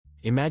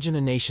Imagine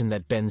a nation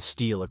that bends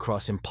steel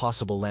across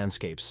impossible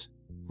landscapes,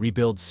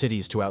 rebuilds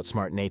cities to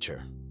outsmart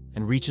nature,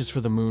 and reaches for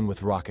the moon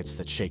with rockets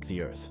that shake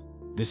the Earth.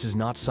 This is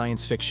not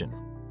science fiction.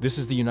 This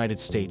is the United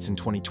States in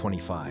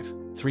 2025.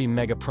 3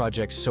 mega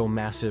projects so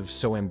massive,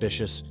 so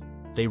ambitious,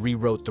 they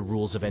rewrote the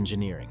rules of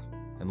engineering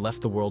and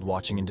left the world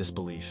watching in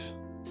disbelief.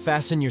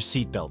 Fasten your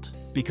seatbelt,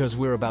 because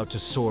we're about to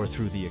soar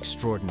through the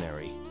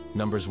extraordinary.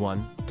 Numbers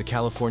 1, the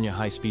California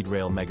High-Speed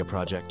Rail Mega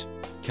Project.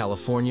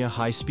 California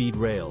High-Speed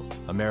Rail,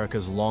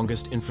 America's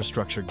longest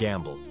infrastructure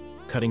gamble,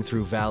 cutting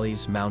through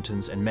valleys,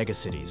 mountains, and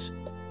megacities.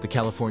 The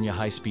California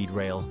High-Speed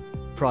Rail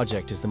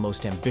project is the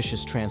most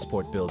ambitious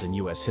transport build in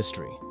U.S.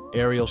 history.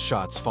 Aerial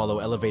shots follow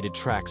elevated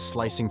tracks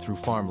slicing through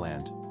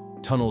farmland,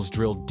 tunnels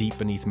drilled deep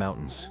beneath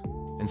mountains,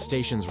 and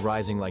stations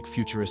rising like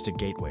futuristic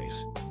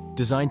gateways.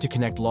 Designed to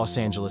connect Los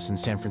Angeles and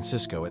San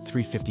Francisco at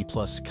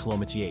 350+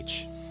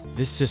 km/h.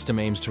 This system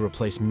aims to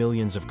replace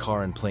millions of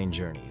car and plane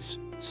journeys,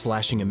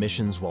 slashing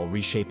emissions while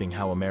reshaping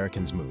how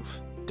Americans move.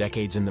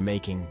 Decades in the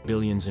making,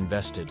 billions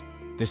invested,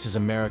 this is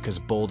America's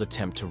bold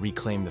attempt to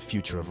reclaim the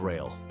future of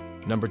rail.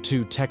 Number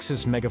 2,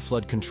 Texas Mega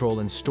Flood Control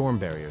and Storm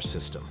Barrier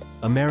System.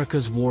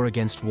 America's war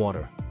against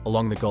water.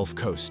 Along the Gulf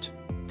Coast,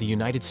 the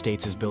United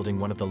States is building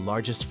one of the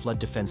largest flood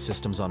defense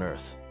systems on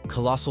Earth.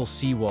 Colossal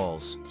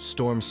seawalls,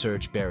 storm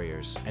surge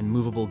barriers, and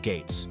movable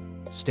gates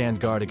stand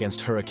guard against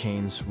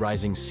hurricanes,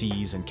 rising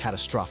seas, and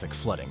catastrophic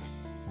flooding.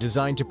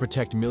 Designed to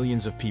protect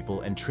millions of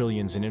people and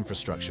trillions in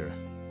infrastructure,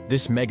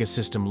 this mega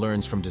system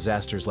learns from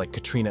disasters like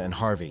Katrina and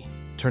Harvey,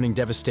 turning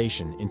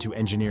devastation into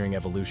engineering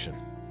evolution.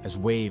 As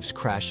waves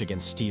crash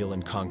against steel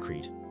and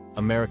concrete,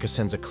 America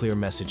sends a clear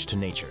message to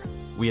nature.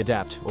 We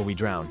adapt or we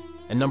drown.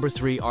 And number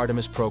 3,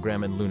 Artemis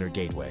Program and Lunar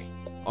Gateway.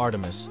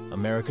 Artemis,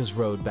 America's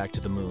road back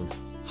to the moon.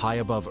 High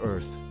above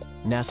Earth,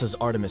 NASA's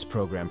Artemis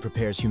program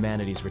prepares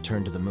humanity's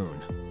return to the moon.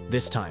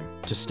 This time,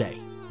 to stay.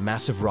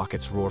 Massive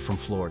rockets roar from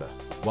Florida,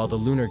 while the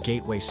Lunar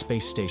Gateway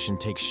space station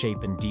takes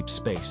shape in deep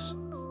space,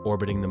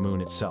 orbiting the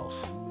moon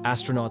itself.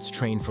 Astronauts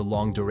train for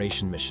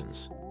long-duration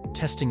missions,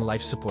 testing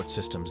life support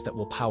systems that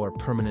will power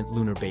permanent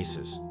lunar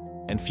bases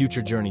and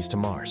future journeys to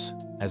Mars.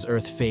 As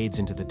Earth fades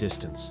into the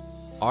distance,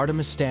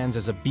 Artemis stands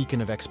as a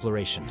beacon of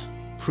exploration,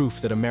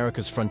 proof that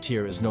America's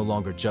frontier is no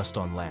longer just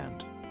on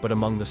land, but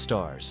among the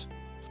stars.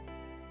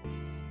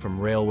 From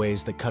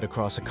railways that cut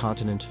across a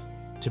continent,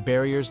 to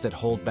barriers that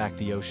hold back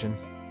the ocean,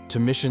 to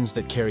missions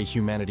that carry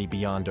humanity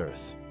beyond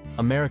Earth,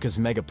 America's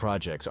mega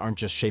projects aren't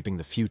just shaping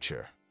the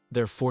future,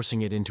 they're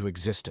forcing it into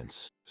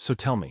existence. So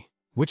tell me,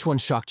 which one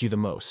shocked you the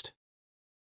most?